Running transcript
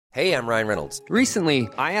Hey, I'm Ryan Reynolds. Recently,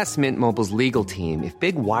 I asked Mint Mobile's legal team if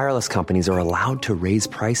big wireless companies are allowed to raise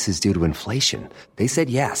prices due to inflation. They said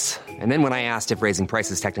yes. And then when I asked if raising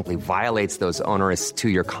prices technically violates those onerous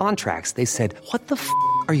two-year contracts, they said, "What the f***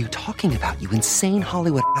 are you talking about, you insane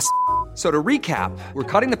Hollywood ass?" So to recap, we're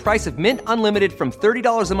cutting the price of Mint Unlimited from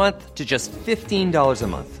 $30 a month to just $15 a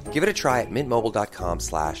month. Give it a try at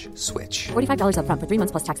mintmobile.com/switch. $45 up front for 3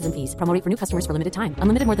 months plus taxes and fees. Promo rate for new customers for limited time.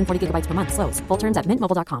 Unlimited more than 40 gigabytes per month. Slows full terms at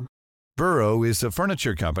mintmobile.com. Burrow is a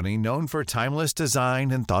furniture company known for timeless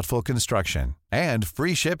design and thoughtful construction and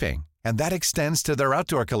free shipping, and that extends to their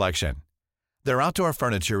outdoor collection. Their outdoor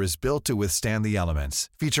furniture is built to withstand the elements,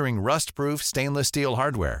 featuring rust-proof stainless steel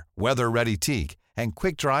hardware, weather-ready teak, and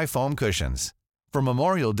quick-dry foam cushions. For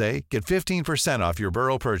Memorial Day, get 15% off your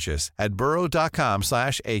Burrow purchase at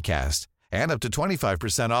burrow.com/acast and up to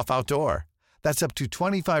 25% off outdoor. That's up to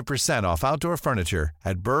 25% off outdoor furniture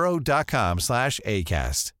at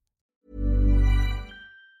burrow.com/acast.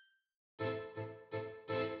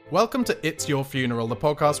 Welcome to It's Your Funeral, the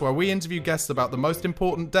podcast where we interview guests about the most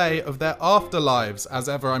important day of their afterlives. As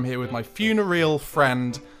ever, I'm here with my funereal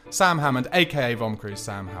friend, Sam Hammond, aka Vom Cruise.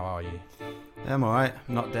 Sam, how are you? I'm alright.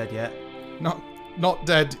 Not dead yet. Not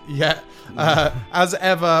dead yet. As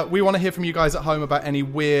ever, we want to hear from you guys at home about any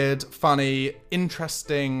weird, funny,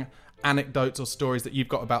 interesting anecdotes or stories that you've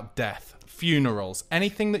got about death, funerals,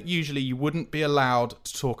 anything that usually you wouldn't be allowed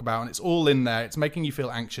to talk about, and it's all in there. It's making you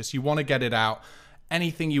feel anxious. You want to get it out.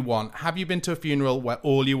 Anything you want. Have you been to a funeral where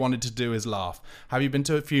all you wanted to do is laugh? Have you been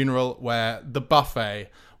to a funeral where the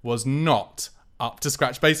buffet was not up to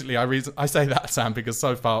scratch? Basically, I say that, Sam, because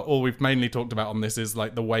so far all we've mainly talked about on this is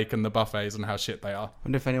like the wake and the buffets and how shit they are. I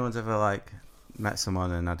wonder if anyone's ever met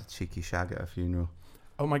someone and had a cheeky shag at a funeral.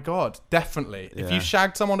 Oh my God, definitely. Yeah. If you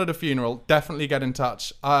shagged someone at a funeral, definitely get in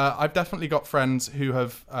touch. I've definitely got friends who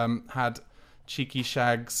have had cheeky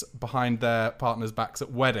shags behind their partners' backs at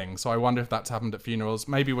weddings. So I wonder if that's happened at funerals.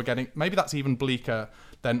 Maybe that's even bleaker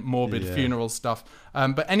than morbid funeral stuff.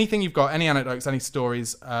 But anything you've got, any anecdotes, any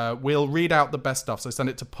stories, we'll read out the best stuff. So send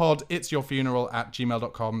it to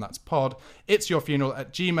poditsyourfuneral@gmail.com. That's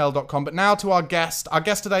poditsyourfuneral@gmail.com. But now to our guest. Our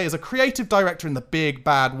guest today is a creative director in the big,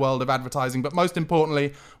 bad world of advertising. But most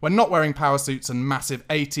importantly, we're not wearing power suits and massive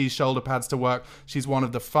 80s shoulder pads to work. She's one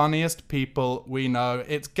of the funniest people we know.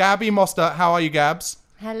 It's Gabby Mostert. How are you, Gabs?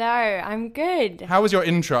 Hello, I'm good. How was your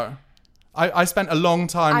intro? I spent a long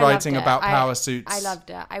time writing about power suits. I loved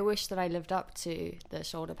it. I wish that I lived up to the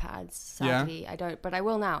shoulder pads. Sadly, I don't, but I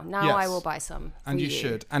will now. Now yes. I will buy some. And you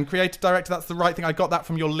should. And creative director, that's the right thing. I got that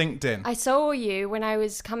from your LinkedIn. I saw you when I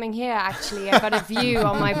was coming here, actually. I got a view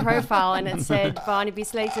on my profile and it said, Barnaby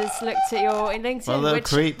Slater's looked at your LinkedIn. Well, little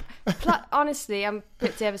creep. Honestly, I'm a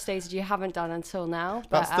bit devastated you haven't done until now.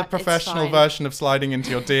 But, that's the professional version of sliding into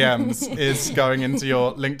your DMs, is going into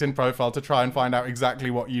your LinkedIn profile to try and find out exactly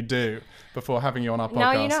what you do before having you on our podcast.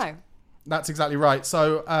 Now you know. That's exactly right.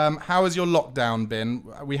 So how has your lockdown been?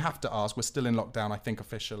 We have to ask. We're still in lockdown, I think,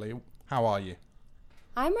 officially. How are you?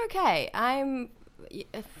 I'm okay. I'm,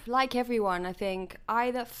 like everyone, I think,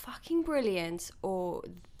 either fucking brilliant or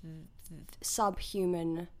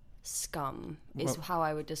subhuman scum is how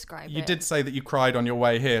I would describe it. You did say that you cried on your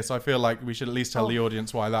way here, so I feel like we should at least tell the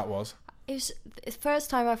audience why that was. It was the first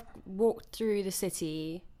time I've walked through the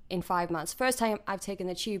city in 5 months. First time I've taken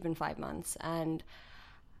the tube in 5 months. And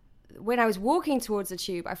when I was walking towards the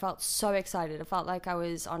tube, I felt so excited. I felt like I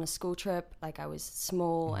was on a school trip, like I was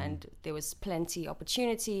small and there was plenty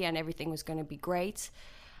opportunity and everything was going to be great.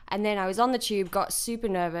 And then I was on the tube, got super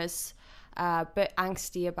nervous, but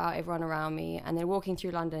angsty about everyone around me. And then walking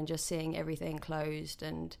through London, just seeing everything closed,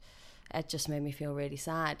 and it just made me feel really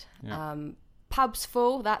sad. Yeah. Pubs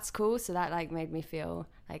full, that's cool. So that made me feel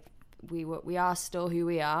like we are still who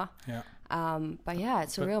we are. Yeah. But yeah,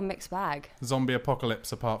 it's a real mixed bag. Zombie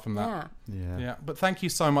apocalypse apart from that. Yeah. But thank you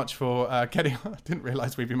so much for getting... I didn't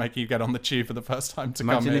realise we'd be making you get on the tube for the first time to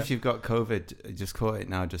Imagine come here. if you've got COVID, you just caught it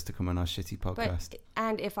now just to come on our shitty podcast.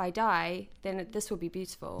 And if I die, then this will be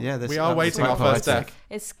beautiful. Yeah, we are waiting our first death.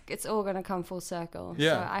 It's all going to come full circle.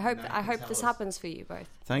 Yeah. So I hope this happens for you both.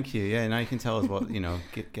 Thank you. Yeah, now you can tell us what,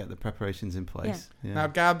 get the preparations in place. Yeah. Now,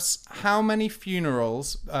 Gabs, how many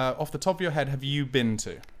funerals, off the top of your head, have you been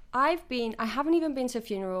to? I haven't even been to a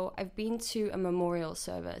funeral. I've been to a memorial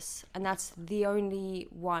service, and that's the only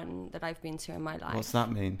one that I've been to in my life. What's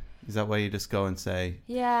that mean? Is that where you just go and say,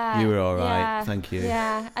 yeah, you were all right, yeah, thank you?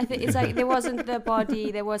 Yeah, I think it's like there wasn't the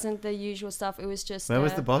body, there wasn't the usual stuff. It was just... Where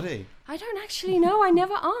was the body? I don't actually know. I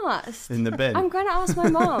never asked. In the bin? I'm going to ask my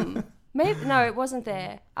mom. Maybe no, it wasn't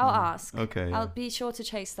there. I'll ask. Okay, yeah. I'll be sure to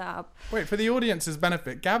chase that up. Wait, for the audience's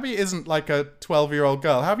benefit, Gabby isn't like a 12-year-old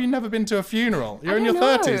girl. How have you never been to a funeral? You're in your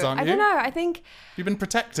 30s, aren't you? I don't know. I think You've been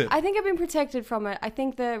protected. I've been protected from it. I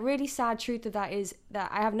think the really sad truth of that is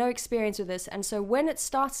that I have no experience with this, and so when it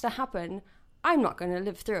starts to happen, I'm not going to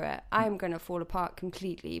live through it. I'm going to fall apart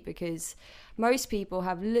completely because most people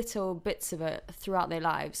have little bits of it throughout their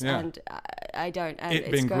lives, and I don't. And It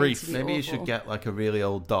it's being going grief. to be Maybe you awful. should get like a really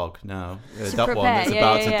old dog now, To that one prepare, that's yeah,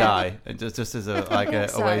 about yeah, to yeah. die, and just as a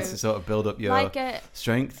way to So, sort of build up your like a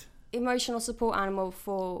strength. emotional support animal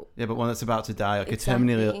for. Yeah, but one that's about to die, like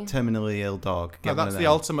Exactly. a terminally ill dog. No, Get one that's of the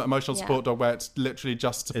them. ultimate emotional support dog, where it's literally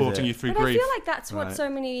just supporting it? you through But grief. I feel like that's what Right.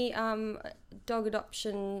 so many dog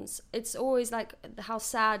adoptions. It's always like how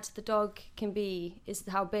sad the dog can be is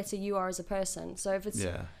how better you are as a person. So if it's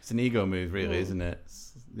Yeah, it's an ego move, really, isn't it?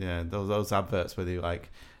 Yeah, those adverts where they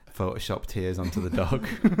like Photoshop tears onto the dog.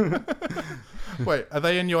 Wait, are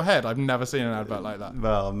they in your head? I've never seen an advert like that.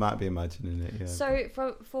 Well, I might be imagining it. Yeah. So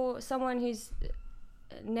for someone who's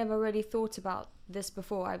never really thought about this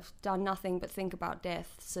before, I've done nothing but think about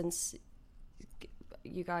death since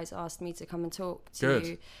you guys asked me to come and talk to Good.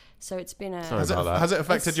 you. So it's been a. Sorry Has about that. has it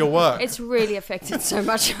affected your work? It's really affected so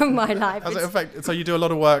much of my life. Has it It's- affected? So you do a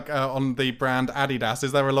lot of work on the brand Adidas.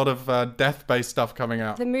 Is there a lot of death-based stuff coming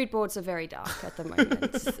out? The mood boards are very dark at the moment.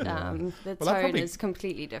 The Well, that tone probably- is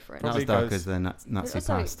completely different. Not probably as dark goes- as the But Nazi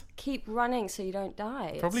also, past. keep running so you don't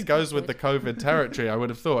die. Probably It's goes not with the good. COVID territory, I would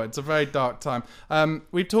have thought. It's a very dark time.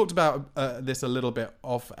 We've talked about this a little bit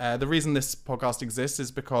off air. The reason this podcast exists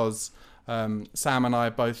is because Sam and I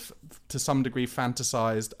both, to some degree,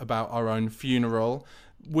 fantasized about our own funeral.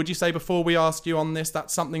 Would you say before we asked you on this,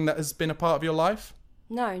 that's something that has been a part of your life?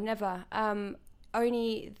 No, never.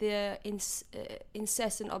 Only the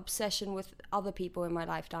incessant obsession with other people in my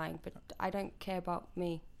life dying, but I don't care about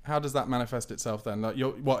me. How does that manifest itself then? Like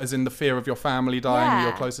what is in the fear of your family dying,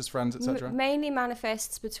 your closest friends, etc.? Mainly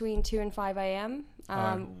manifests between 2 and 5 a.m.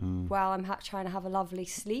 While I'm trying to have a lovely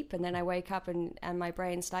sleep, and then I wake up and my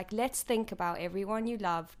brain's like, let's think about everyone you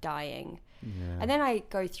love dying. And then I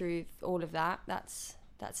go through all of that. That's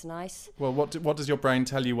nice. Well, what does your brain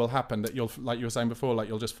tell you will happen? That you'll, like you were saying before, like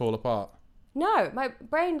you'll just fall apart? No, my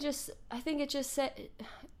brain I think it just said,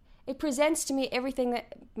 it presents to me everything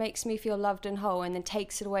that makes me feel loved and whole, and then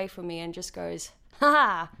takes it away from me and just goes,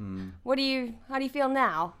 haha, how do you feel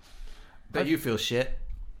now? Bet you feel shit.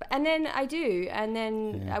 And then I do, and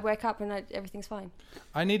then I wake up and everything's fine.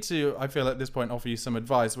 I need to, I feel at this point, offer you some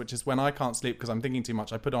advice, which is when I can't sleep because I'm thinking too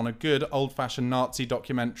much, I put on a good old-fashioned Nazi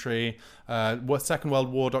documentary, Second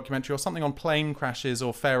World War documentary, or something on plane crashes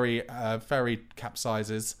or ferry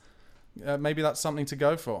capsizes. Maybe that's something to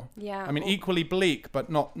go for. Yeah. I mean, equally bleak, but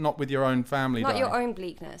not with your own family Not dying. your own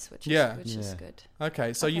bleakness, which is good.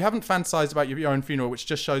 Okay, so you haven't fantasized about your own funeral, which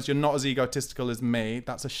just shows you're not as egotistical as me.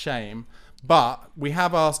 That's a shame. But we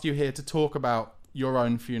have asked you here to talk about your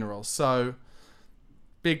own funeral. So,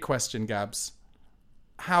 big question, Gabs.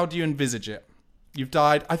 How do you envisage it? You've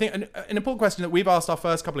died. I think an important question that we've asked our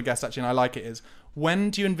first couple of guests, actually, and I like it, is when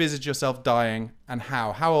do you envisage yourself dying and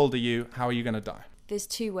how? How old are you? How are you going to die? There's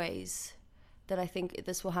two ways that I think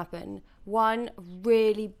this will happen. One,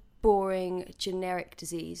 really boring generic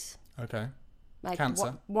disease. Okay. Like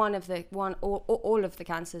Cancer. all of the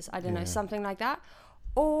cancers. I don't know, something like that.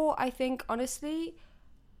 Or I think honestly,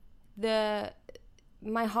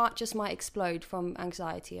 my heart just might explode from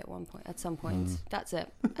anxiety at some point. That's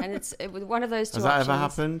it. And it was one of those two Has that options. ever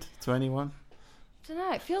happened to anyone? I don't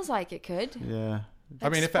know. It feels like it could. Yeah. I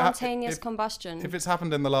mean, Spontaneous combustion. If it's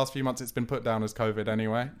happened in the last few months, it's been put down as COVID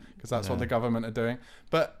anyway, because that's what the government are doing.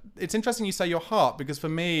 But it's interesting you say your heart, because for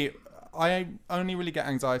me, I only really get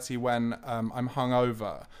anxiety when I'm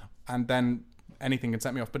hungover, and then anything can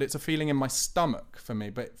set me off. But it's a feeling in my stomach for me.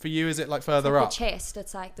 But for you, is it like further like up? the chest.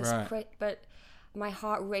 It's like this, Right. but my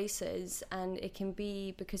heart races, and it can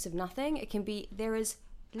be because of nothing. It can be there is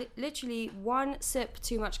literally one sip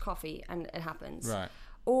too much coffee, and it happens. Right.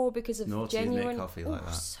 Or because of Naughty, isn't it, genuine coffee like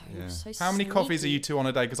that? So How many coffees are sneaky. you two on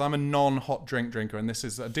a day? Because I'm a non-hot drink drinker, and this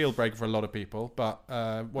is a deal breaker for a lot of people. But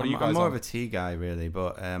what are you guys I'm more on? of a tea guy, really,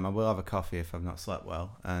 but I will have a coffee if I've not slept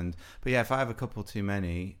well. But yeah, if I have a couple too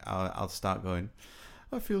many, I'll start going,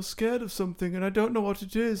 I feel scared of something and I don't know what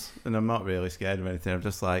it is. And I'm not really scared of anything. I've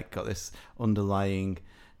just like got this underlying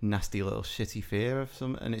nasty little shitty fear of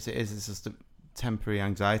some, and it's just a temporary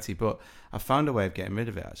anxiety. But I found a way of getting rid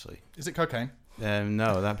of it, actually. Is it cocaine?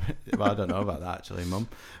 No, well, I don't know about that actually, Mum.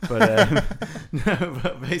 But no,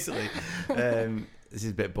 but basically, this is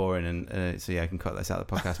a bit boring, and so yeah, I can cut this out of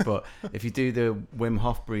the podcast. But if you do the Wim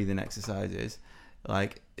Hof breathing exercises,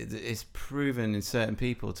 like it's proven in certain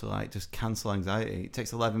people to like just cancel anxiety. It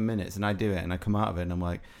takes 11 minutes, and I do it, and I come out of it, and I'm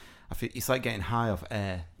like, I feel it's like getting high off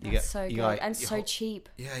air. That's so good and so cheap.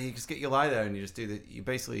 Yeah, you just lie there and you just you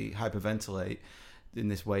basically hyperventilate in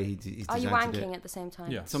this way he's designed Are you to do wanking at the same time?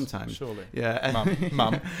 Yeah, sometimes. surely. Yeah,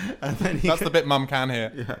 Mum. And then That's the bit Mum can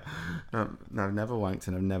hear. Yeah, no, I've never wanked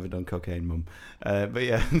and I've never done cocaine, Mum. But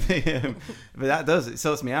yeah, but that it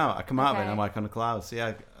sorts me out. I come out of it and I'm like on a cloud. So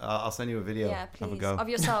yeah, I'll send you a video. Yeah, please. Have a go. Of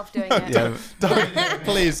yourself doing it. Yeah,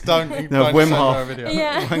 Please don't. no, don't Wim send her a Hof. video.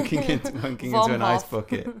 Yeah. wanking into an ice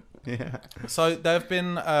bucket. Yeah. So there have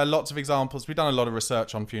been lots of examples. We've done a lot of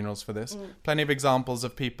research on funerals for this. Plenty of examples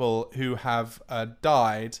of people who have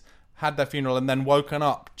died, had their funeral, and then woken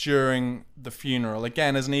up during the funeral.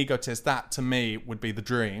 Again, as an egotist, that to me would be the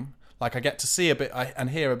dream. Like I get to see a bit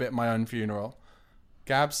and hear a bit of my own funeral.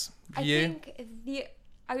 Gabs, I you? think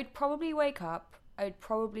I would probably wake up.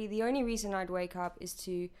 The only reason I'd wake up is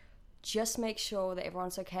to just make sure that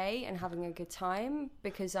everyone's okay and having a good time,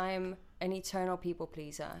 because I am an eternal people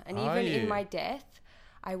pleaser. And even in my death,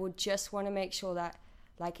 I would just want to make sure that,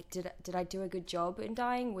 like, did I do a good job in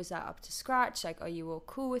dying? Was that up to scratch? Like, are you all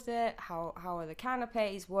cool with it? How are the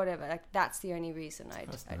canapes? Whatever. Like, that's the only reason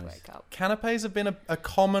I'd wake up. Canapes have been a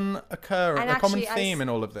common occurrence, a common theme in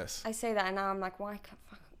all of this. I say that, and now I'm like, why can't?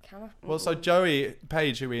 Well, so Joey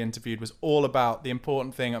Page, who we interviewed, was all about the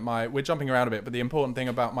important thing we're jumping around a bit, but the important thing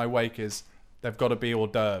about my wake is they've got to be hors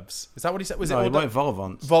d'oeuvres. Is that what he said? Was it vol au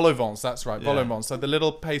vents? Vol au vents, that's right. Yeah. Vol au vents. So the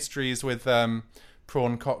little pastries with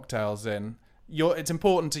prawn cocktails in. It's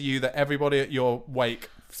important to you that everybody at your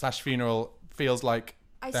wake/funeral feels like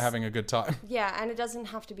they're having a good time. Yeah, and it doesn't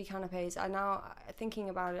have to be canapes. Thinking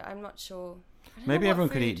about it, I'm not sure. Maybe everyone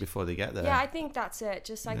could eat before they get there. Yeah, I think that's it.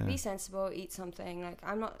 Just like be sensible, eat something. Like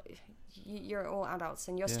I'm not. You're all adults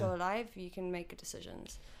and you're still alive. You can make good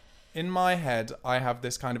decisions. In my head, I have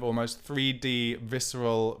this kind of almost 3D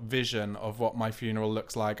visceral vision of what my funeral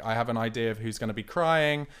looks like. I have an idea of who's going to be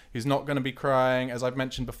crying, who's not going to be crying. As I've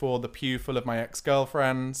mentioned before, the pew full of my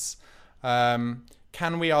ex-girlfriends.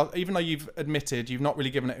 Can we, even though you've admitted you've not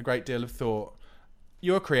really given it a great deal of thought,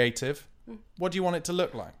 you're creative. What do you want it to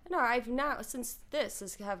look like? No, I've now, since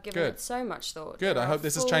this, have given it so much thought. Good. I hope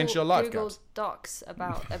this has changed your life, Google Gabs. Docs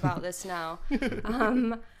about this now.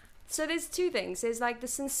 So there's two things. There's like the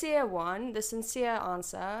sincere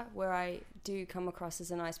answer, where I do come across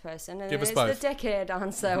as a nice person, and Give us there's both. the dickhead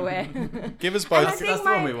answer where Give us both. I think That's the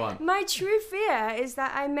one we want. My true fear is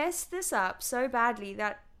that I messed this up so badly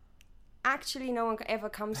that actually no one ever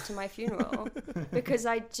comes to my funeral because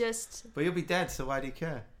I just... But you'll be dead, so why do you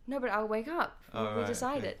care? No, but I'll wake up. Oh, we right,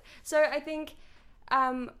 decided. okay. So I think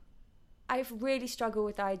I've really struggled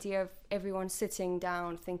with the idea of everyone sitting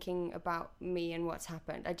down thinking about me and what's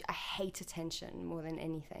happened. I hate attention more than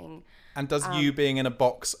anything. And does you being in a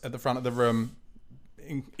box at the front of the room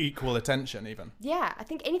equal attention even? Yeah, I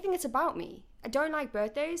think anything that's about me. I don't like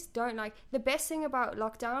birthdays. The best thing about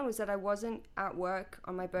lockdown was that I wasn't at work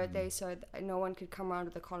on my birthday, so no one could come around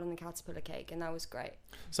with a Colin the Caterpillar cake, and that was great.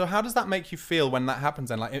 So how does that make you feel when that happens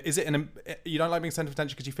then? Like, is it you don't like being centre of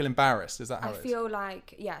attention because you feel embarrassed? Is that how it is? I feel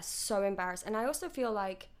like, so embarrassed. And I also feel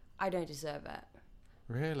like I don't deserve it.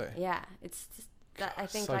 Really? Yeah, it's just that I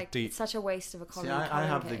think So like deep. it's such a waste of a Colin. See, I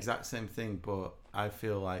have cake. the exact same thing, but I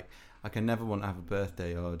feel like I never want to have a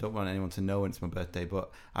birthday, or I don't want anyone to know when it's my birthday, but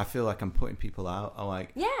I feel like I'm putting people out. I'm like,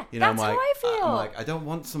 Yeah, you know, that's I'm like, how I feel. I'm like, I don't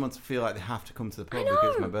want someone to feel like they have to come to the pub I because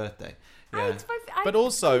it's know. my birthday. I Yeah. But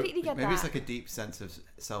also- completely get Maybe that. it's like a deep sense of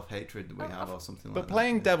self-hatred that we have, or something But like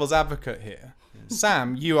playing that. devil's advocate here,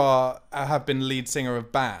 Sam, you have been lead singer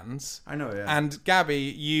of bands. I know, yeah. And Gabby,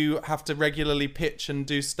 you have to regularly pitch and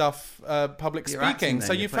do stuff, public You're acting speaking. then,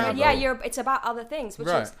 So you're you playing found a yeah, role. it's about other things,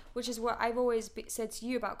 Right. which is what I've always said to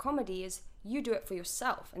you about comedy is you do it for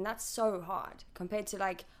yourself, and that's so hard compared to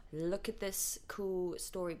like, look at this cool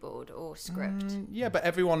storyboard or script. Yeah, but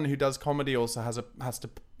everyone who does comedy also has to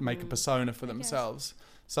make a persona for themselves.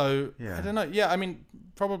 So Yeah. I don't know. Yeah, I mean,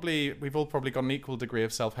 probably we've all probably got an equal degree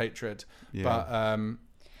of self-hatred. Yeah. But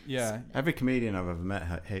yeah, Every comedian I've ever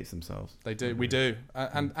met hates themselves. they do. We do,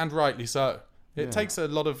 and rightly so. It takes a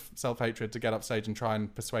lot of self-hatred to get up stage and try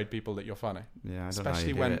and persuade people that you're funny. Yeah, I don't know how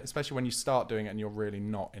you do it. Especially when you start doing it and you're really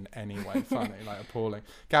not in any way funny, like appalling.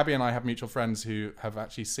 Gabby and I have mutual friends who have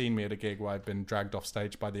actually seen me at a gig where I've been dragged off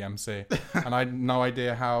stage by the MC, and I had no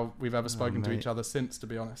idea how we've ever spoken to mate. each other since, to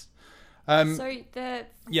be honest. So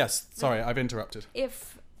Yes, sorry, I've interrupted.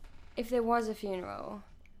 if there was a funeral,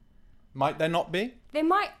 Might there not be? there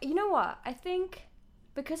might. You know what? I think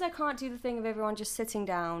because I can't do the thing of everyone just sitting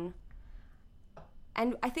down.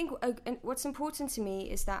 And I think and what's important to me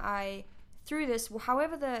is that I through this,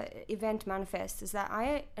 however the event manifests, is that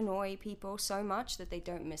I annoy people so much that they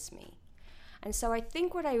don't miss me. And so I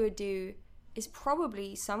think what I would do is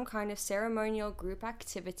probably some kind of ceremonial group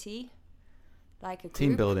activity, like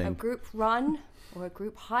Team building. a group run or a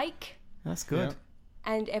group hike. That's good.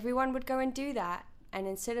 Yeah. And everyone would go and do that. And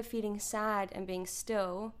instead of feeling sad and being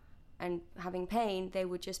still and having pain, they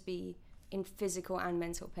would just be in physical and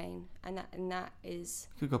mental pain. And that is...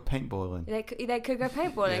 You could go paintballing. They could go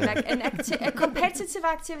paintballing. Like a competitive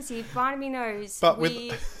activity, Barnaby knows. But with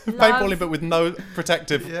paintballing, but with no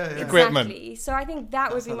protective equipment. Exactly. So I think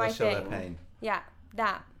that would be my Show their thing. pain. Yeah,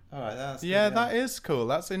 that. All right, that's Yeah, good, that is cool.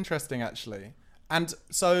 That's interesting, actually. And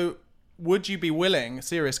so, would you be willing,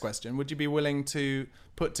 serious question, would you be willing to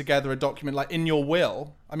put together a document, like in your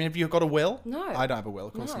will? I mean, have you got a will? No. I don't have a will,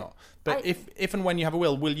 of course No. not. But if and when you have a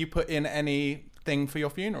will, will you put in anything for your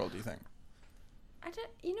funeral, do you think? I don't,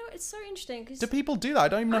 it's so interesting because Do people do that? I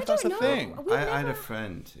don't even know if that's a thing. I had a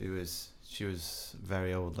friend she was a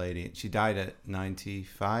very old lady. She died at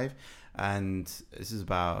 95, and this is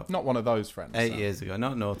about Not one of those friends. 8 so. years ago.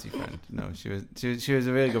 Not a naughty friend. No, she was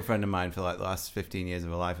a really good friend of mine for like the last 15 years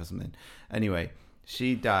of her life or something. Anyway,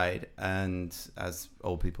 she died, and as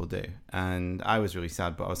old people do, and I was really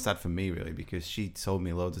sad, but I was sad for me really, because she told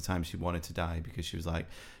me loads of times she wanted to die because she was like,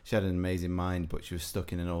 she had an amazing mind, but she was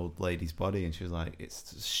stuck in an old lady's body, and she was like,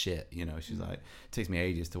 it's just shit, She's like, it takes me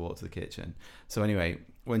ages to walk to the kitchen. So anyway,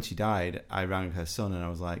 when she died, I rang her son and I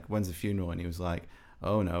was like, when's the funeral? And he was like,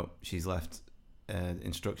 oh no, she's left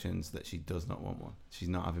instructions that she does not want one. She's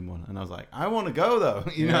not having one. And I was like, I want to go though.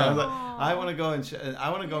 I was like, I want to go and I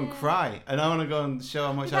want to go and cry, and I want to go and show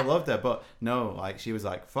how much I loved her. But no, like she was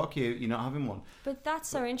like, fuck you, you're not having one. But that's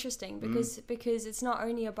so interesting because it's not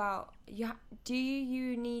only about do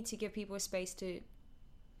you need to give people a space to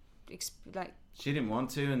like. She didn't want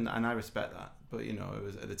to, and I respect that. But it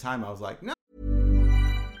was at the time I was like, no.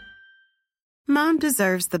 Mom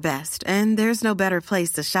deserves the best, and there's no better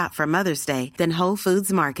place to shop for Mother's Day than Whole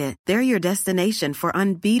Foods Market. They're your destination for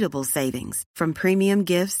unbeatable savings, from premium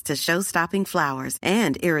gifts to show-stopping flowers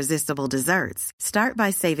and irresistible desserts. Start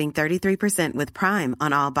by saving 33% with Prime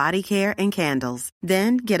on all body care and candles.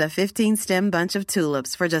 Then get a 15-stem bunch of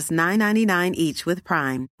tulips for just $9.99 each with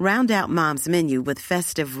Prime. Round out Mom's menu with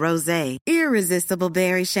festive rosé, irresistible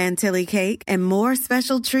berry chantilly cake, and more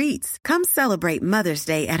special treats. Come celebrate Mother's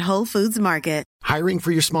Day at Whole Foods Market. Hiring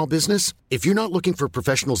for your small business? If you're not looking for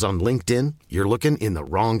professionals on LinkedIn, you're looking in the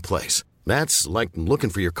wrong place. That's like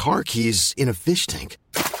looking for your car keys in a fish tank.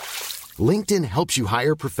 LinkedIn helps you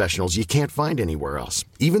hire professionals you can't find anywhere else,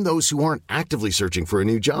 even those who aren't actively searching for a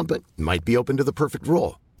new job but might be open to the perfect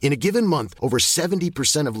role. In a given month, over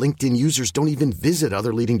 70% of LinkedIn users don't even visit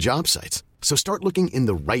other leading job sites. So start looking in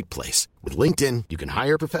the right place. With LinkedIn, you can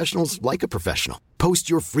hire professionals like a professional. Post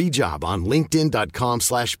your free job on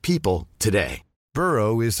linkedin.com/people today.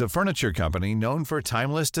 Burrow is a furniture company known for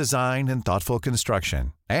timeless design and thoughtful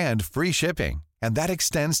construction, and free shipping, and that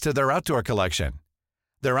extends to their outdoor collection.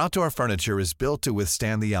 Their outdoor furniture is built to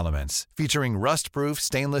withstand the elements, featuring rust-proof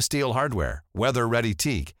stainless steel hardware, weather-ready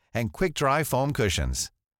teak, and quick-dry foam cushions.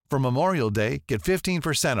 For Memorial Day, get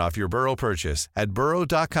 15% off your Burrow purchase at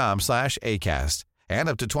burrow.com/ACAST, and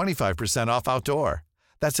up to 25% off outdoor.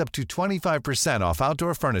 That's up to 25% off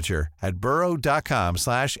outdoor furniture at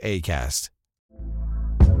burrow.com/ACAST.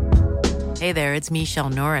 Hey there, it's Michelle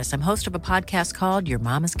Norris. I'm host of a podcast called Your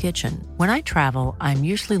Mama's Kitchen. When I travel, I'm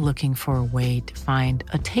usually looking for a way to find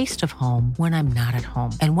a taste of home when I'm not at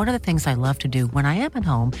home. And one of the things I love to do when I am at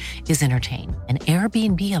home is entertain. And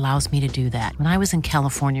Airbnb allows me to do that. When I was in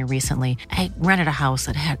California recently, I rented a house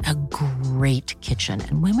that had a great kitchen.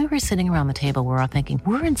 And when we were sitting around the table, we're all thinking,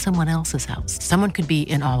 we're in someone else's house. Someone could be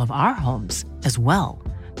in all of our homes as well.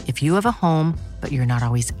 If you have a home, but you're not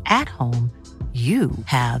always at home, you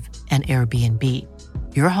have an Airbnb.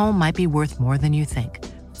 Your home might be worth more than you think.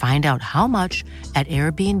 Find out how much at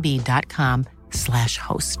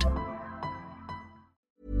airbnb.com/host.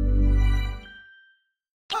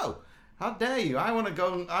 Oh, how dare you? I want to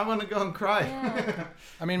go and cry. Yeah.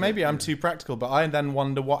 I mean, maybe I'm too practical, but I then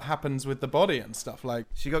wonder what happens with the body and stuff. Like,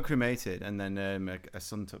 She got cremated, and then a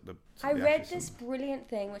son took the. I read this brilliant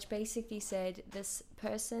thing which basically said this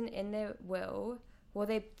person in their will, well,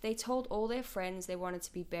 they told all their friends they wanted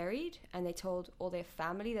to be buried, and they told all their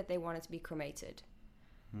family that they wanted to be cremated.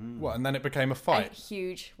 what? And then it became a A fight.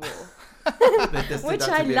 huge war. Which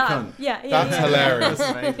I love. Yeah, That's hilarious.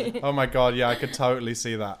 That's amazing. Oh my god, yeah, I could totally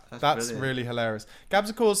see that. That's brilliant. really hilarious. Gabs,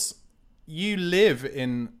 of course, you live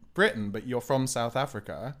in Britain, but you're from South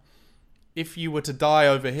Africa. If you were to die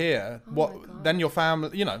over here, Oh what? Then your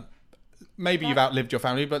family, maybe you've outlived your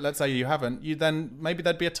family, but let's say you haven't, maybe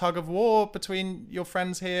there'd be a tug of war between your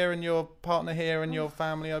friends here and your partner here and your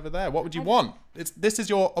family over there. What would you want? This is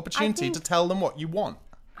your opportunity to tell them what you want.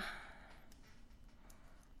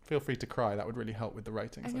 Feel free to cry. That would really help with the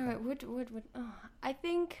ratings. I know it would. I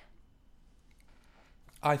think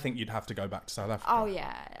you'd have to go back to South Africa. Oh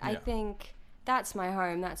yeah. I think that's my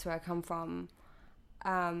home. That's where I come from.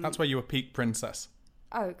 That's where you were peak princess.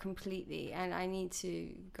 Oh, completely. And I need to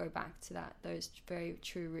go back to those very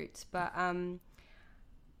true roots. But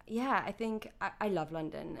yeah, I think I love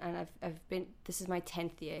London, and I've been. This is my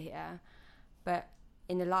 10th year here, but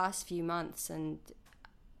in the last few months, and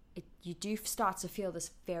you do start to feel this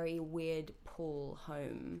very weird pull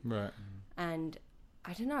home. Right. And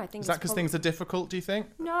I don't know. I think is that because things are difficult? Do you think?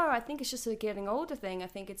 No, I think it's just a getting older thing. I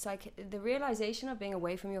think it's like the realization of being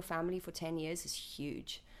away from your family for 10 years is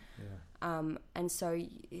huge. Yeah. And so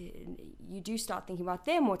you do start thinking about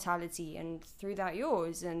their mortality and through that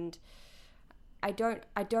yours. And I don't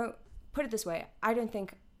put it this way. I don't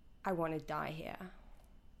think I want to die here.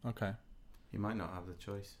 Okay. You might not have the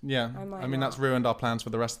choice. Yeah, I mean, not. that's ruined our plans for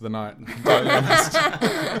the rest of the night. Totally honest.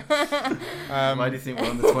 Why do you think we're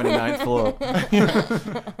on the 29th floor?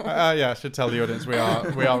 Yeah, I should tell the audience we are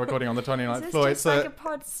recording on the 29th floor. It's like a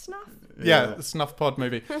pod snuff. Yeah, the snuff pod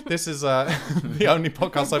movie. This is the only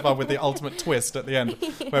podcast so far with the ultimate twist at the end,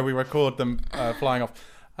 where we record them flying off.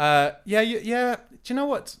 Yeah. Do you know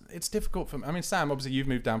what? It's difficult for me. I mean, Sam, obviously you've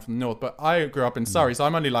moved down from the north, but I grew up in Surrey, so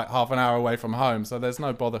I'm only like half an hour away from home, so there's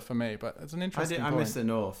no bother for me. But it's an interesting point. I miss the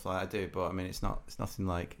north, like I do, but I mean, it's nothing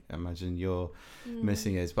like I imagine you're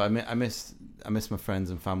missing is. But I miss my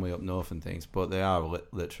friends and family up north and things, but they are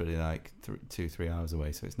literally like 2-3 hours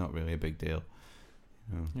away, so it's not really a big deal.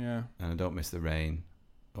 You know? Yeah. And I don't miss the rain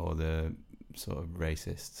or the sort of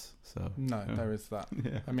racists. So no, there is that.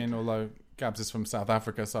 Yeah. I mean, although Gabs is from South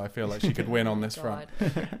Africa, so I feel like she could win on this front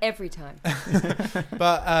every time.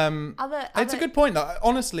 But it's a good point, though,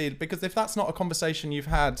 honestly, because if that's not a conversation you've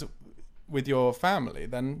had with your family,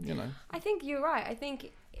 then you know. I think you're right. I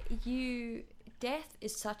think death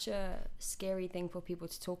is such a scary thing for people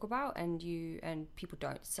to talk about, and people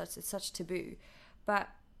don't. It's such taboo, but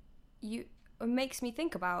it makes me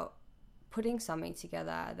think about putting something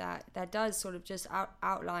together that does sort of just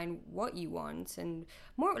outline what you want and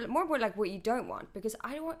more like what you don't want, because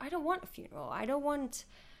I don't want a funeral. I don't want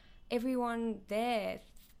everyone there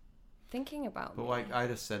thinking about me. But like I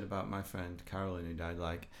just said about my friend Carolyn who died,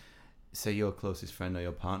 like say your closest friend or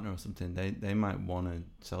your partner or something, they might want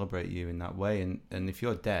to celebrate you in that way, and if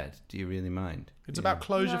you're dead, do you really mind? It's about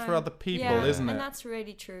closure for other people, isn't it? And that's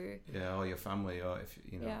really true. Yeah, or your family, or if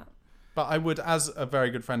you know. Yeah. But I would, as a very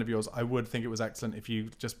good friend of yours, I would think it was excellent if you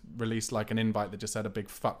just released like an invite that just said a big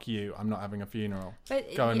 "fuck you, I'm not having a funeral."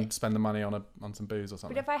 But go and spend the money on some booze or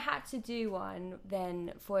something. But if I had to do one,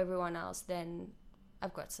 then for everyone else, then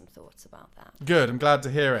I've got some thoughts about that. Good, I'm glad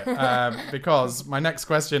to hear it, because my next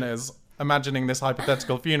question is: imagining this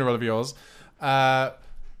hypothetical funeral of yours.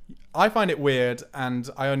 I find it weird, and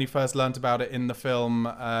I only first learnt about it in the film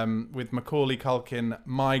with Macaulay Culkin,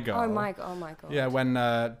 My Girl. Oh my God. Yeah, when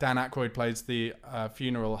Dan Aykroyd plays the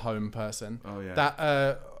funeral home person. Oh yeah.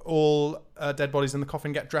 That all dead bodies in the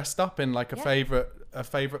coffin get dressed up in like a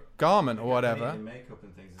favorite garment or whatever. And makeup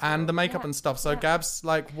and things. And the makeup and stuff. So Gabs,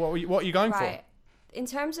 like, what are you going for? In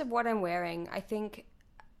terms of what I'm wearing, I think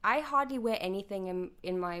I hardly wear anything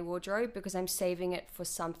in my wardrobe because I'm saving it for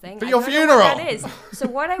something. For your funeral! Know what that is. So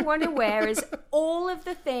what I want to wear is all of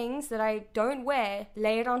the things that I don't wear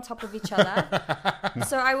layered on top of each other.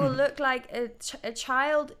 So I will look like a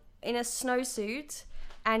child in a snowsuit,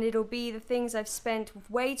 and it'll be the things I've spent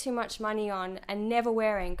way too much money on and never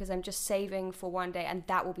wearing because I'm just saving for one day, and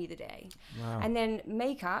that will be the day. Wow. And then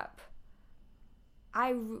makeup,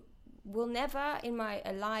 I will never in my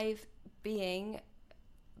alive being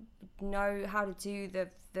know how to do the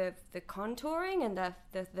contouring and the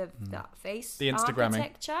face, the Instagramming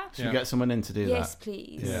architecture. Should we get someone in to do that? Yes,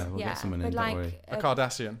 please. Yeah, we'll get someone in. Don't worry. A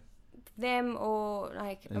Kardashian. Them or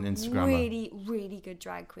like an a Instagrammer. really, really good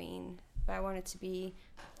drag queen. But I want it to be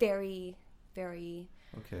very, very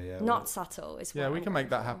not subtle. Is what we can make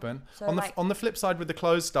that happen. So on the flip side with the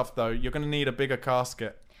clothes stuff though, you're going to need a bigger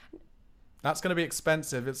casket. That's going to be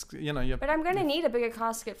expensive. It's But I'm going to need a bigger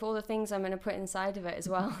casket for all the things I'm going to put inside of it as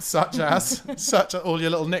well. such as all your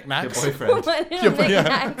little knickknacks. Your boyfriend. My little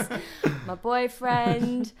knickknacks. My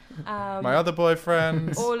boyfriend. My other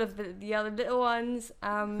boyfriend. All of the other little ones.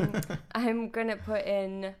 I'm going to put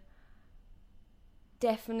in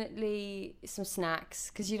definitely some snacks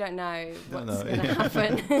because you don't know what's going to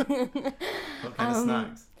happen. What kind of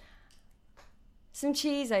snacks? Some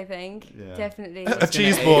cheese, I think. Yeah. Definitely. A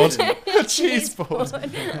cheese board. A cheese Cheese board.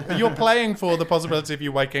 board. You're playing for the possibility of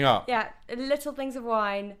you waking up. Yeah, little things of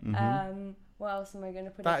wine. What else am I going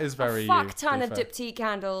to put That in? is very A fuck you, to ton be of fair. diptyque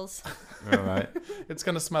candles. All right. It's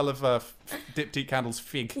going to smell of diptyque candles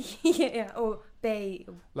fig. Yeah, or bay,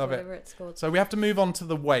 Love it. whatever it's called. So we have to move on to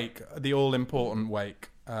the wake, the all-important wake.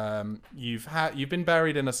 You've been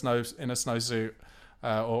buried in a snowsuit, or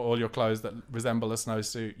all your clothes that resemble a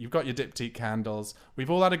snowsuit. You've got your diptyque candles.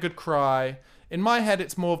 We've all had a good cry. In my head,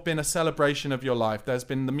 it's more been a celebration of your life. There's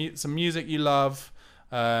been some music you love.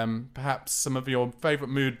 Perhaps some of your favourite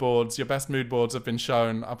mood boards, your best mood boards have been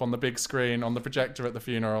shown up on the big screen, on the projector at the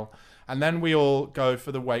funeral. And then we all go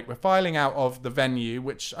for the wake. We're filing out of the venue,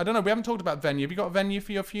 which, I don't know, we haven't talked about venue. Have you got a venue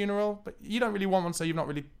for your funeral? But you don't really want one, so you've not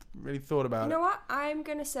really thought about You it. know what? I'm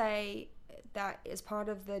going to say that as part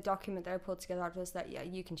of the document that I pulled together after this, that, yeah,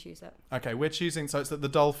 you can choose it. Okay, we're choosing, so it's at the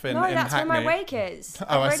Dolphin No, in that's Hackney. where my wake is. Oh,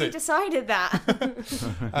 I've I already see. decided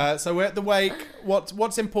that. So we're at the wake.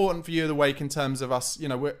 What's important for you at the wake in terms of us? You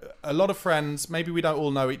know, we're a lot of friends. Maybe we don't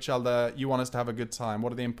all know each other. You want us to have a good time.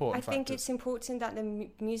 What are the I important think factors? it's important that the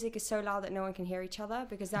music is so loud that no one can hear each other,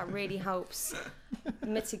 because that really helps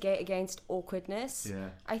mitigate against awkwardness. Yeah.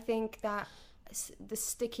 I think that the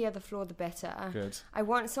stickier the floor, the better. Good. I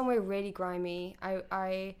want somewhere really grimy.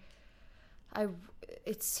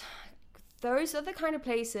 It's those are the kind of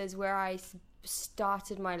places where I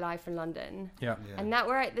started my life in London. Yeah. And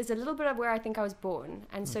there's a little bit of where I think I was born,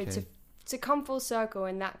 and so to come full circle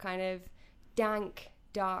in that kind of dank,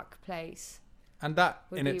 dark place. And that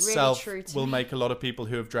would in be really itself true to will me. make a lot of people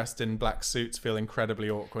who have dressed in black suits feel incredibly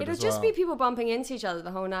awkward It'll as just well. be people bumping into each other the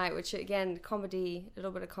whole night, which again, a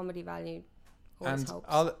little bit of comedy value always And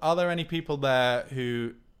helps. are there any people there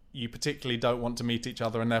who you particularly don't want to meet each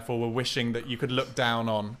other, and therefore were wishing that you could look down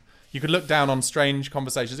on? You could look down on strange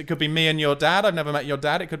conversations. It could be me and your dad. I've never met your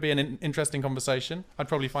dad. It could be an interesting conversation. I'd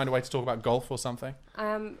probably find a way to talk about golf or something.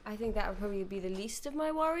 I think that would probably be the least of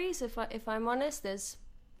my worries, if I'm honest. There's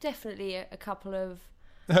definitely a couple of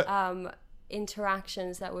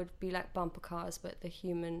interactions that would be like bumper cars, but the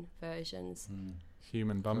human versions.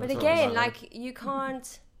 Human bumper. But again, like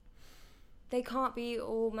they can't be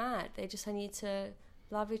all mad. They just need to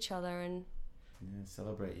love each other and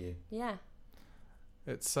celebrate you. yeah.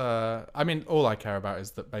 It's I mean, all I care about is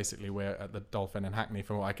that basically we're at the Dolphin in Hackney,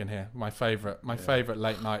 from what I can hear. My favourite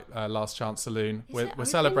late night Last Chance Saloon. We're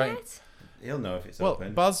celebrating. He'll know if it's Well,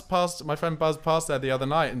 open. my friend Buzz passed there the other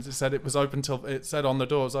night and said it was open till. It said on the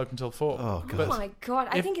door it was open till 4. Oh, God. Oh my god!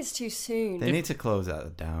 I think it's too soon. They need to close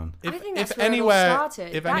that down. I think that's where it all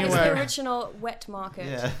started. If that is anywhere, the original wet market.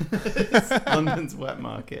 Yeah, it's London's wet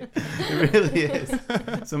market. It really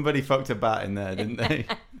is. Somebody fucked a bat in there, didn't they?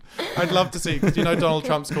 I'd love to see, because you know Donald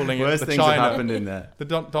Trump's calling it Worst the things China. have happened in there.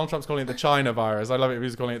 Donald Trump's calling it the China virus. I love it if he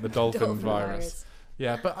was calling it the Dolphin Dolphin virus. virus.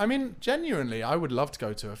 Yeah, but I mean, genuinely, I would love to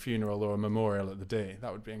go to a funeral or a memorial at the D.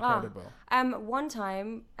 That would be incredible. One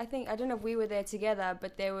time, I don't know if we were there together,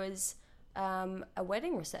 but there was a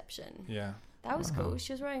wedding reception. Yeah. That was cool.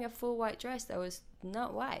 She was wearing a full white dress that was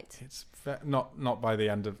not white. It's not by the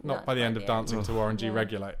end of Dancing to Warren G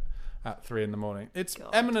Regulate at 3 a.m. It's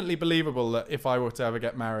eminently believable that if I were to ever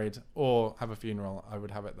get married or have a funeral, I would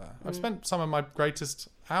have it there. I've spent some of my greatest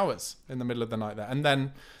hours in the middle of the night there, and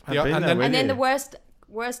then the worst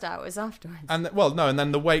hours afterwards. And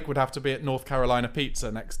then the wake would have to be at North Carolina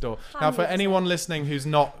Pizza next door. Now, for 100%. anyone listening who's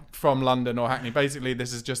not from London or Hackney, basically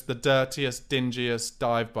this is just the dirtiest, dingiest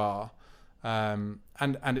dive bar. And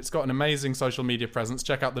it's got an amazing social media presence.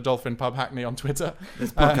 Check out the Dolphin Pub Hackney on Twitter.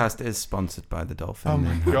 This podcast is sponsored by the Dolphin. Oh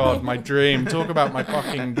my god, my dream. Talk about my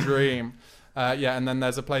fucking dream. And then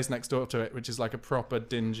there's a place next door to it, which is like a proper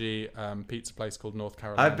dingy pizza place called North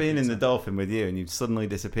Carolina I've been Pizza. in the Dolphin with you, and you've suddenly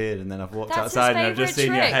disappeared, and then I've walked That's his outside, and I've just favourite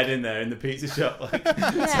seen your trick. head in there in the pizza shop. Like,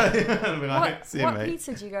 What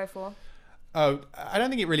pizza do you go for? Oh, I don't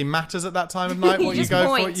think it really matters at that time of night what you Just go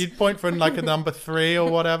point. for. You'd point for like a number 3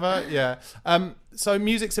 or whatever. Yeah. So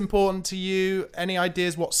music's important to you. Any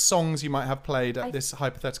ideas what songs you might have played at this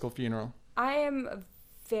hypothetical funeral? I am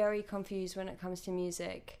very confused when it comes to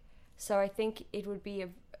music. So I think it would be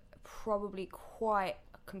probably quite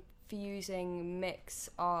a confusing mix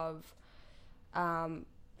of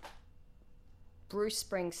Bruce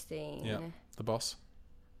Springsteen, Yeah, the boss.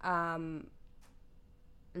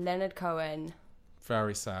 Leonard Cohen.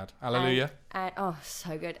 Very sad. Hallelujah. And oh,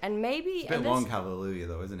 so good. And maybe It's a bit long, hallelujah,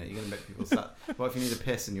 though, isn't it? You're going to make people start. What if you need a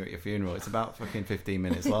piss and you're at your funeral? It's about fucking 15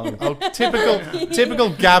 minutes long. Oh, typical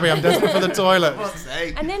Gabby. I'm desperate for the toilet.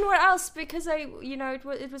 And then what else? Because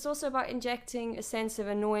it was also about injecting a sense of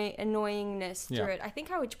annoyingness through Yeah. it. I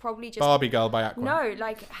think I would probably just Barbie Girl by Aqua. No,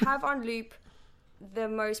 like have on loop the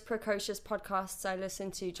most precocious podcasts I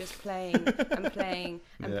listen to just playing and playing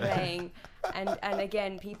and playing. And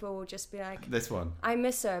again, people will just be like, This one. I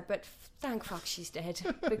miss her, but thank fuck she's dead.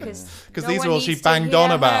 Because these are all she banged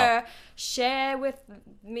on about. Share with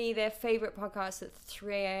me their favourite podcast at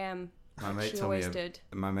 3 a.m. My mate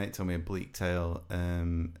told me a bleak tale.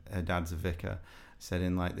 Her dad's a vicar. Said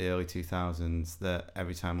in like the early 2000s that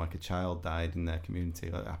every time like a child died in their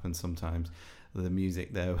community, like it happened sometimes, the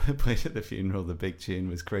music they played at the funeral, the big tune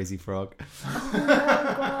was Crazy Frog. Oh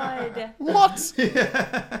my god! What?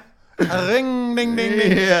 Yeah. Ring, ding, ding,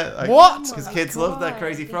 ding. Yeah. Like, what? Because kids love that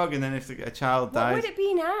Crazy Frog, and then if a child dies, What would it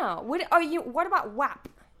be now? What about WAP?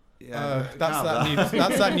 Yeah,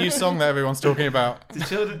 that's that new song that everyone's talking about.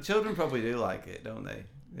 The children probably do like it, don't they?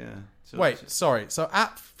 Yeah. Wait, sorry. So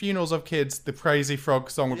at funerals of kids, the Crazy Frog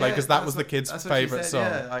song would play because that was the kids' favourite song.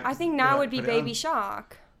 Yeah, like, I think now would be Baby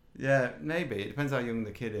Shark. Yeah, maybe. It depends how young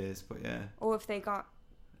the kid is, but yeah. Or if they got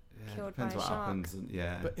killed by a what shark. happens.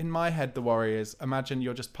 Yeah. But in my head, the worry is, imagine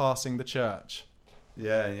you're just passing the church.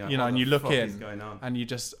 Yeah, and you look in, going on?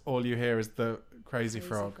 and all you hear is the Crazy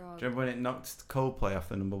Frog. Do you remember when it knocked Coldplay off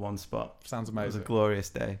the '1 spot? Sounds amazing. It was a glorious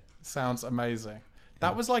day. Sounds amazing.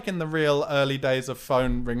 That was like in the real early days of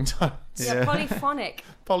phone ringtones. Yeah, polyphonic.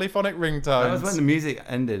 Polyphonic ringtones. That was when the music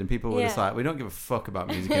ended and people were just like, we don't give a fuck about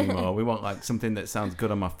music anymore. We want like something that sounds good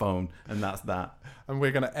on my phone, and that's that. And we're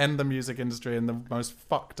going to end the music industry in the most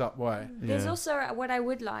fucked up way. There's also, what I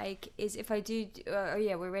would like is if I do,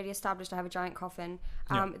 we're already established I have a giant coffin.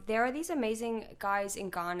 There are these amazing guys in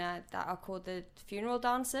Ghana that are called the funeral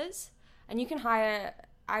dancers, and you can hire...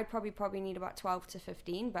 I'd probably need about 12 to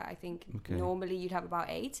 15, but I think normally you'd have about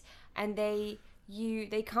 8. And they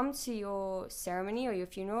come to your ceremony or your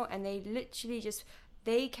funeral, and they literally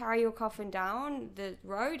they carry your coffin down the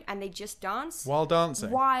road and they just dance while dancing,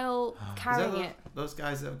 while carrying it. Those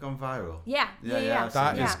guys that have gone viral. Yeah.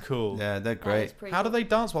 That is cool. Yeah, they're great. How do they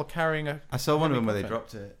dance while carrying a? I saw one of them where they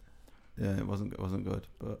dropped it. Yeah, it wasn't good,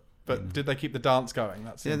 but did they keep the dance going?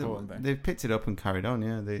 That's the important thing. They picked it up and carried on.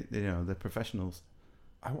 Yeah, they're professionals.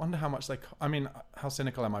 I wonder how much I mean, how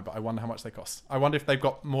cynical am I? But I wonder how much they cost. I wonder if they've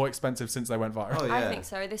got more expensive since they went viral. Oh, yeah. I think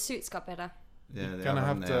so. The suits got better. Yeah, you're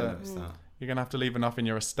gonna have to leave enough in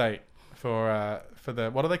your estate for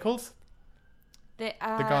the what are they called? The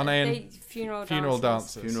Ghanaian funeral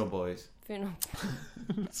dancers. Funeral boys.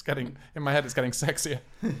 It's getting in my head. It's getting sexier.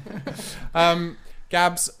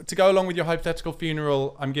 Gabs, to go along with your hypothetical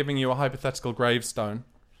funeral, I'm giving you a hypothetical gravestone.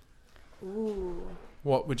 Ooh.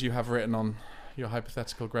 What would you have written on your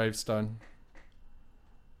hypothetical gravestone?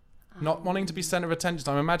 Not wanting to be centre of attention,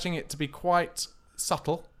 I'm imagining it to be quite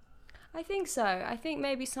subtle. I think so. I think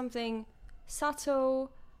maybe something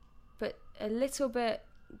subtle, but a little bit...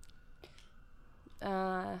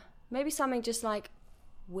 maybe something just like,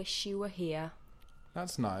 wish you were here.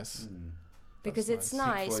 That's nice. Because it's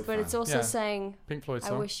nice, but it's also saying, Pink Floyd I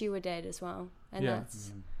song. wish you were dead as well. And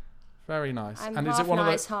that's... Very nice. I'm and half is it one nice,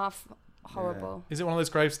 of those, half horrible. Is it one of those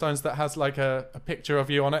gravestones that has like a picture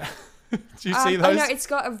of you on it? Do you see those? Oh no, it's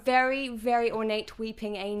got a very, very ornate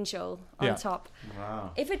weeping angel on top.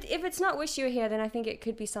 Wow. If it's not wish you were here, then I think it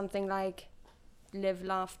could be something like live,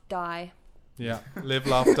 laugh, die. Yeah, live,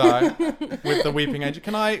 laugh, die with the weeping angel.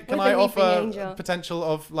 Can I offer potential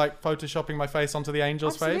of like photoshopping my face onto the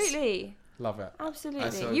angel's face? Absolutely. Love it.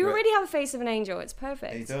 Absolutely. You already have a face of an angel. It's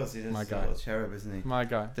perfect. He does. He's My a guy. little cherub, isn't he? My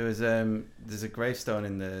guy. There's a gravestone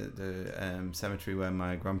in the cemetery where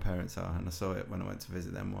my grandparents are, and I saw it when I went to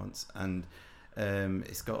visit them once. And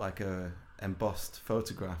it's got like a embossed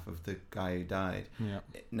photograph of the guy who died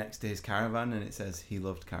next to his caravan, and it says he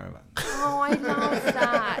loved caravans. Oh, I love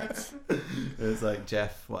that. It was like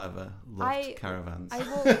Jeff, whatever, loved caravans.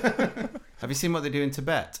 Have you seen what they do in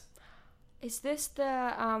Tibet? Is this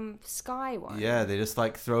the sky one? Yeah, they just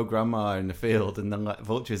like throw grandma in the field and then like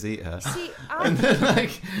vultures eat her. See, and then,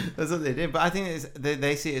 like that's what they do. But I think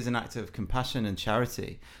they see it as an act of compassion and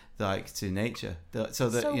charity, like to nature. So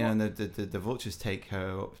the vultures take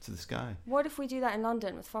her up to the sky. What if we do that in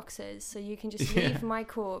London with foxes? So you can just leave my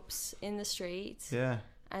corpse in the street. Yeah.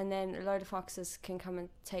 And then a load of foxes can come and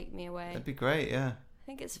take me away. That'd be great. Yeah. I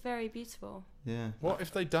think it's very beautiful. Yeah. What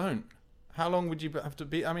if they don't? How long would you have to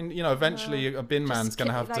be? I mean, eventually a bin man's going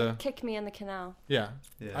to have to kick me in the canal. Yeah.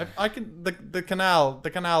 I can the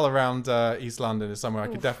canal around East London is somewhere I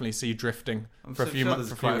could definitely see drifting for a few months.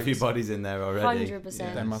 There's quite a few bodies in there already. 100%.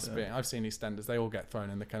 Yeah, there must be. I've seen EastEnders; they all get thrown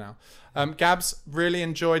in the canal. Gabs, really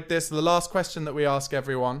enjoyed this. The last question that we ask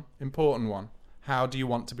everyone, important one: how do you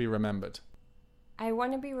want to be remembered? I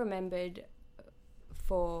want to be remembered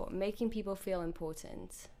for making people feel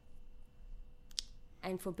important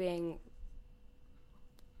and for being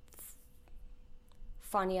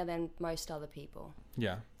funnier than most other people.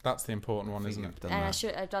 Yeah, that's the important one, isn't it? And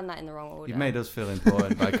I've done that in the wrong order. You've made us feel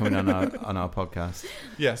important by coming on our podcast.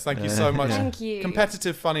 Yes, thank you so much. Thank you.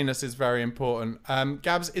 Competitive funniness is very important.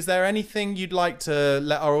 Gabs, is there anything you'd like to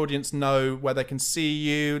let our audience know, where they can see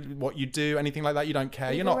you, what you do, anything like that? You don't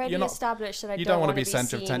care. We've already established that I don't want to be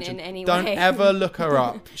center of attention. In any don't way. ever look her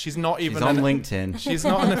up. She's not even She's on LinkedIn. She's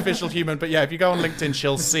not an official human, but yeah, if you go on LinkedIn,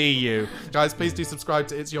 she'll see you. Guys, please do subscribe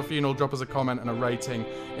to It's Your Funeral. Drop us a comment and a rating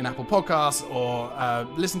in Apple Podcasts, or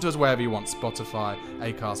listen to us wherever you want, Spotify,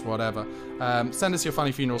 Acast, whatever. Send us your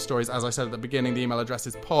funny funeral stories. As I said at the beginning, the email address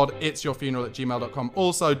is poditsyourfuneral@gmail.com.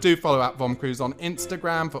 Also, do follow @VomCruise on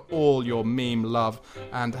Instagram for all your meme love,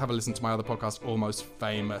 and have a listen to my other podcast, Almost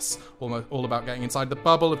Famous, all about getting inside the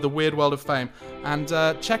bubble of the weird world of fame. And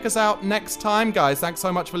check us out next time, guys. Thanks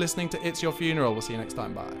so much for listening to It's Your Funeral. We'll see you next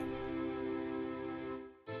time. Bye.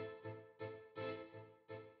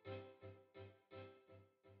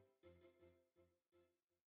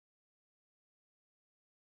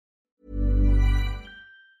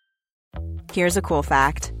 Here's a cool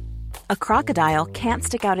fact. A crocodile can't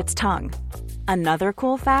stick out its tongue. Another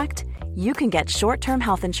cool fact, you can get short-term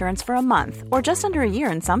health insurance for a month or just under a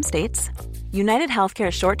year in some states. United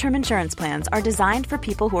Healthcare short-term insurance plans are designed for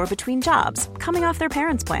people who are between jobs, coming off their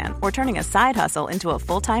parents' plan, or turning a side hustle into a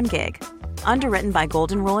full-time gig. Underwritten by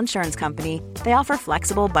Golden Rule Insurance Company, they offer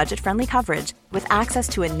flexible, budget-friendly coverage with access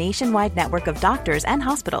to a nationwide network of doctors and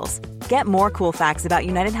hospitals. Get more cool facts about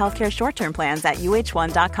United Healthcare short-term plans at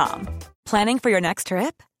uh1.com. Planning for your next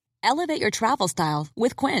trip? Elevate your travel style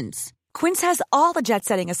with Quince. Quince has all the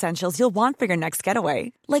jet-setting essentials you'll want for your next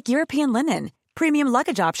getaway, like European linen, premium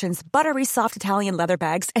luggage options, buttery soft Italian leather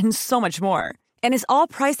bags, and so much more. And is all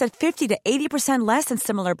priced at 50 to 80% less than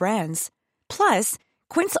similar brands. Plus,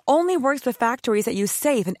 Quince only works with factories that use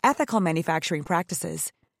safe and ethical manufacturing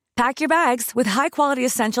practices. Pack your bags with high-quality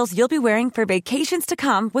essentials you'll be wearing for vacations to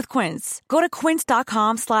come with Quince. Go to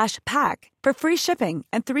quince.com/pack for free shipping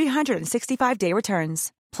and 365-day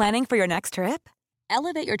returns. Planning for your next trip?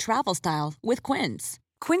 Elevate your travel style with Quince.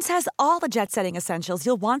 Quince has all the jet-setting essentials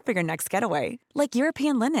you'll want for your next getaway, like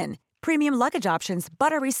European linen, premium luggage options,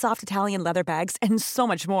 buttery soft Italian leather bags, and so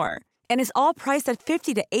much more. And is all priced at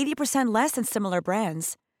 50 to 80% less than similar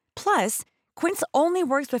brands. Plus, Quince only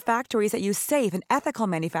works with factories that use safe and ethical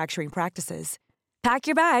manufacturing practices. Pack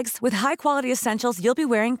your bags with high-quality essentials you'll be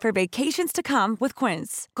wearing for vacations to come with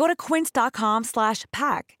Quince. Go to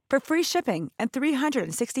quince.com/pack for free shipping and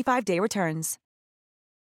 365-day returns.